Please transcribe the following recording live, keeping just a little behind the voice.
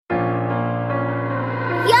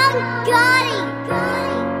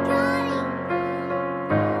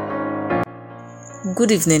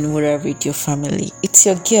Good evening, wherever with your family. It's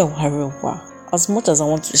your girl Harewa. As much as I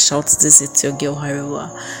want to shout this, it's your girl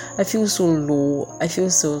Harewa. I feel so low. I feel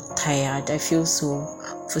so tired. I feel so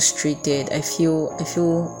frustrated. I feel.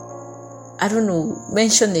 I don't know.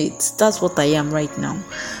 Mention it. That's what I am right now.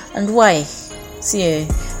 And why? See,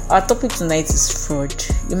 our topic tonight is fraud.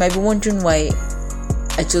 You might be wondering why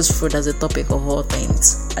I chose fraud as a topic of all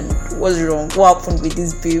things. And what's wrong? What happened with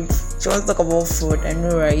this babe? She wants to talk about fraud. I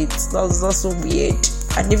know, right? That's so weird.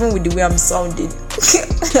 And even with the way I'm sounding,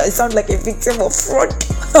 I sound like a victim of fraud.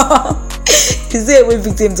 Is there a way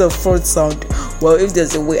victims of fraud sound? Well, if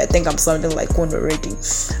there's a way, I think I'm sounding like one already.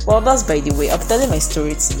 Well, that's by the way. I'm telling my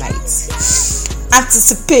story tonight.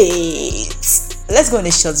 Anticipate. Let's go on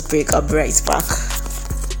a short break. I'll be right back.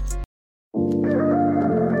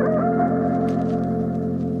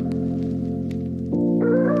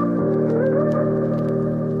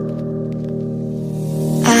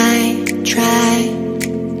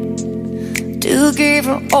 To give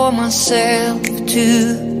all myself to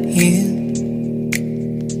you,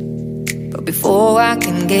 but before I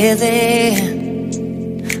can get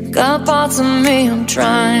there, got parts of me I'm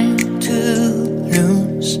trying to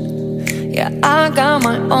lose. Yeah, I got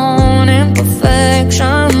my own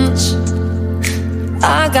imperfections,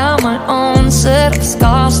 I got my own set of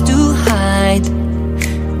scars to hide,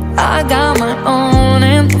 I got my own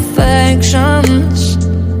imperfections.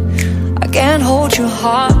 I can't hold your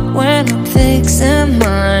heart when I'm fixing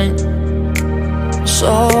mine.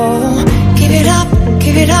 So give it up,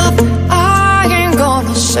 I ain't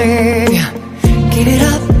gonna save ya. Give it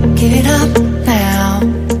up now.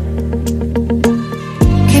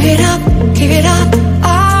 Give it up,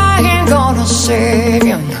 I ain't gonna save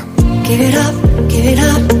ya. Give it up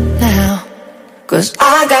now. 'Cause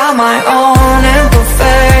I got my own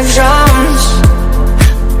imperfections,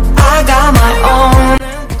 I got my own.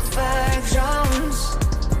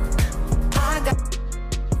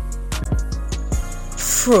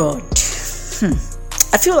 Fraud.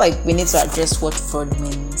 I feel like we need to address what fraud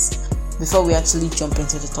means before we actually jump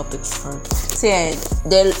into the topic fraud. So yeah,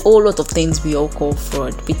 there are a whole lot of things we all call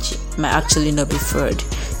fraud, which might actually not be fraud.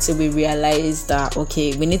 So we realize that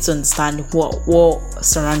okay, we need to understand what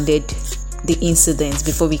surrounded the incident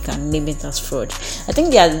before we can name it as fraud. I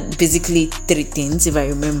think there are basically three things, if I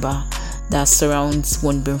remember, that surrounds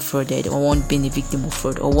one being frauded or one being a victim of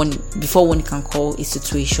fraud, or one before one can call a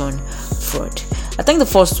situation fraud. I think the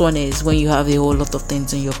first one is when you have a whole lot of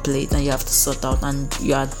things on your plate and you have to sort out, and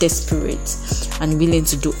you are desperate and willing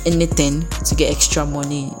to do anything to get extra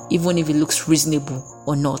money, even if it looks reasonable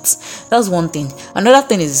or not. That's one thing. Another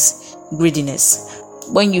thing is greediness.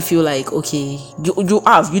 When you feel like okay, you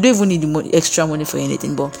don't even need the extra money for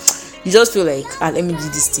anything, but you just feel like let me do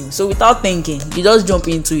this thing. So without thinking, you just jump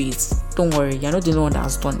into it. Don't worry, you're not the only one that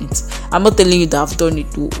has done it. I'm not telling you that I've done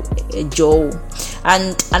it to a Joe.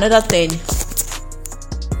 And another thing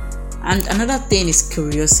is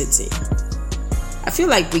curiosity. I feel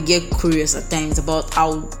like we get curious at times about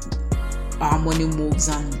how our money moves,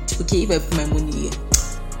 and okay, if I put my money here,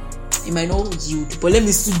 it might not yield, but let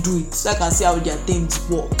me still do it so I can see how their things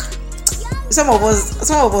work. Some of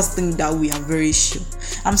us think that way. I'm very sure.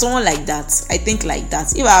 I'm someone like that. I think like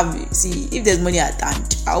that. If there's money at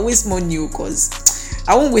hand, I'll waste money because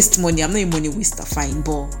I won't waste money. I'm not a money waster, fine.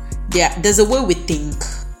 But there's a way we think,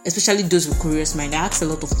 especially those with curious mind. I ask a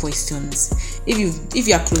lot of questions. If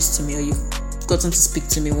you are close to me or you've gotten to speak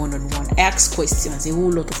to me one-on-one, I ask questions, a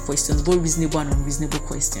whole lot of questions, both reasonable and unreasonable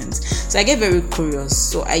questions. So I get very curious.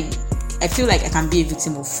 So I feel like I can be a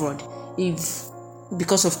victim of fraud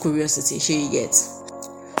because of curiosity. Sure you get.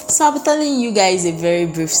 So I'll be telling you guys a very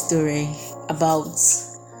brief story about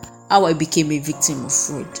how I became a victim of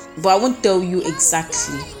fraud. But I won't tell you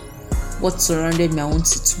exactly what surrounded my own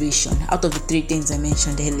situation out of the three things I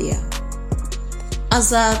mentioned earlier.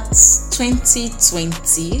 As at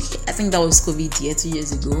 2020, I think that was COVID year, 2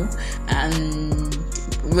 years ago. And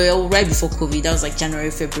well, right before COVID, that was like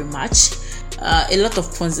January, February, March. A lot of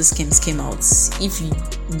Ponzi schemes came out. If you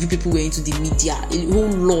people were into the media, a whole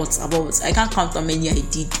lot about, I can't count how many I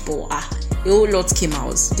did, but a whole lot came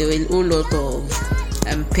out. There were a whole lot of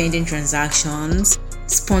pending transactions,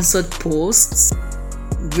 sponsored posts,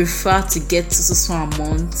 refer to get to so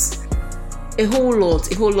amount. A whole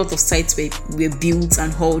lot of sites were built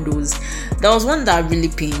and all those. There was one that really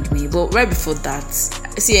pained me, but right before that,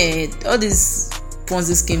 see, all these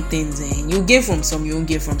Ponzi scheme things, and you gain from some, you won't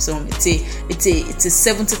gain from some. It's a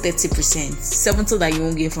 70-30%. 70 that you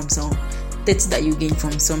won't gain from some, 30 30 that you gain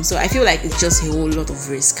from some. So I feel like it's just a whole lot of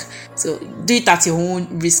risk. So do it at your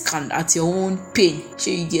own risk and at your own pain.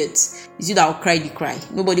 Sure you get. It's you that will cry the cry.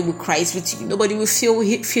 Nobody will cry with you. Nobody will feel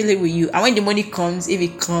it with you. And when the money comes, if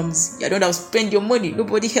it comes, you don't have to spend your money.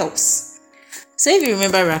 Nobody helps. So if you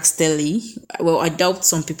remember Rackstelly, well, I doubt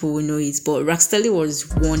some people will know it, but Rackstelly was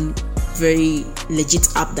one very legit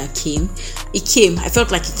app that came. It came. I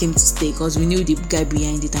felt like it came to stay because we knew the guy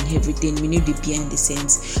behind it and everything. We knew the behind the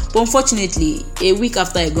scenes. But unfortunately, a week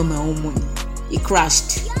after I got my own money, it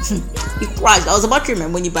crashed. It crashed. I was about to get my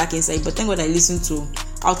money back inside, but thank God I listened to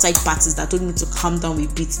outside parties that told me to calm down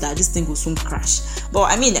with beats that this thing will soon crash.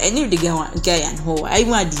 But I mean, I knew the guy and how. I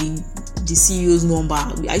even had the CEO's number.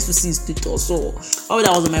 I used to see his Twitter, so all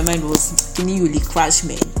that was on my mind was, can you really crash,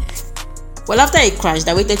 man? Well, after it crashed,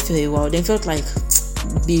 I waited for a while. Then felt like,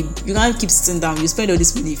 babe, you can't keep sitting down. You spend all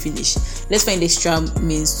this money, finish. Let's find extra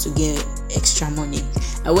means to get extra money.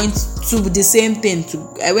 I went to the same thing.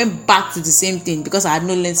 I went back to the same thing because I had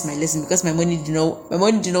not learned my lesson, because my money did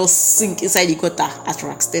not sink inside the gutter at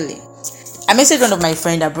Rackstelly. I messaged one of my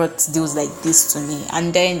friends that brought deals like this to me,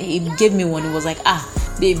 and then he gave me one. It was like,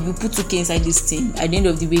 babe, you put 2K inside this thing. At the end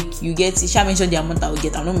of the week, you get. She mentioned the amount I will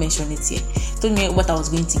get. I'm not mentioning it here. Told me what I was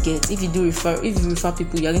going to get. If you refer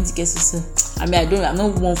people, you're going to get. I mean, I'm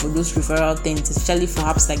not one for those referral things, especially for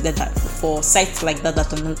apps like that for sites like that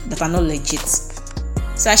are not legit.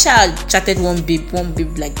 So I chatted one babe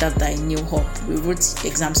like that I knew her. We wrote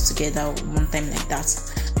exams together one time like that.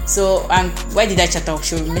 So why did I chat her?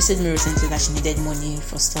 She messaged me recently that she needed money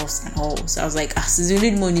for stuff and all. So I was like, since you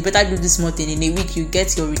need money, better do this small thing. In a week you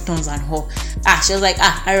get your returns and all. She was like,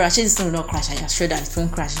 Ira, this thing will not crash. I just showed that it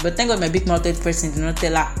won't crash. But thank God my big mouthed person did not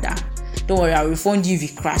tell her that. Don't worry, I'll refund you if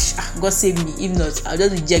it crash. God save me. If not, I'll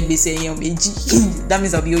just reject this saying that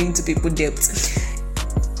means I'll be owing to people debt.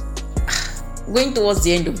 Going towards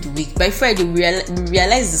the end of the week, by Friday we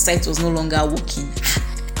realized the site was no longer working.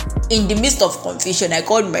 In the midst of confusion, I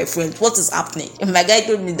called my friend. What is happening? And my guy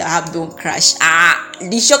told me the app don't crash.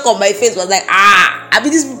 The shock on my face was like, I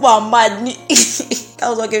mean, these people are mad. That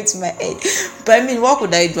was what came to my head. But I mean, what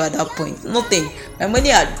could I do at that point? Nothing. My money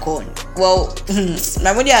had gone. Well,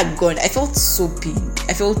 my money had gone. I felt so pained.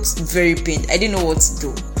 I felt very pained. I didn't know what to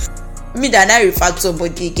do. Me that I referred to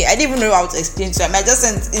somebody, I didn't even know how to explain to him. I just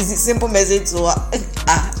sent a simple message to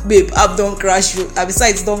her. Babe, app don't crash you.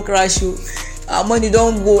 Besides, don't crash you. Money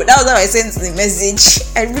don't go. That was how I sent the message.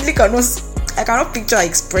 I cannot picture her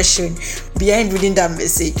expression behind reading that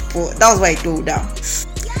message, but that was what I told her.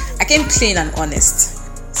 I came clean and honest.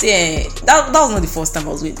 See, that was not the first time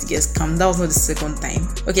I was going to get scammed. That was not the second time.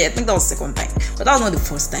 Okay, I think that was the second time, but that was not the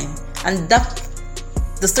first time. And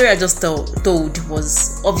the story I just told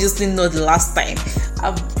was obviously not the last time.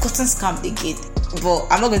 I've gotten scammed again, but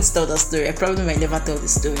I'm not going to tell the story. I probably might never tell the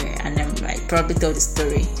story, and I might probably tell the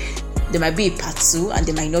story. There might be a part 2 and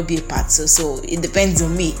there might not be a part 2, so it depends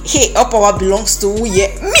on me. Hey, all power belongs to who?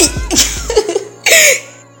 Yeah, me.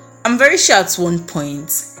 I'm very sure at one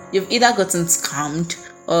point you've either gotten scammed,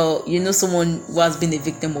 or you know someone who has been a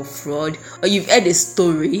victim of fraud, or you've heard a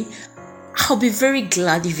story. I'll be very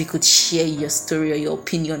glad if you could share your story or your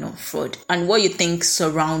opinion on fraud and what you think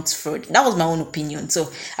surrounds fraud. That was my own opinion, so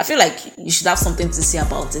I feel like you should have something to say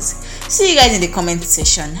about it. See you guys in the comment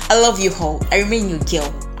section. I love you all. I remain your girl,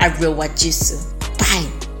 Arewa Jesu. Bye.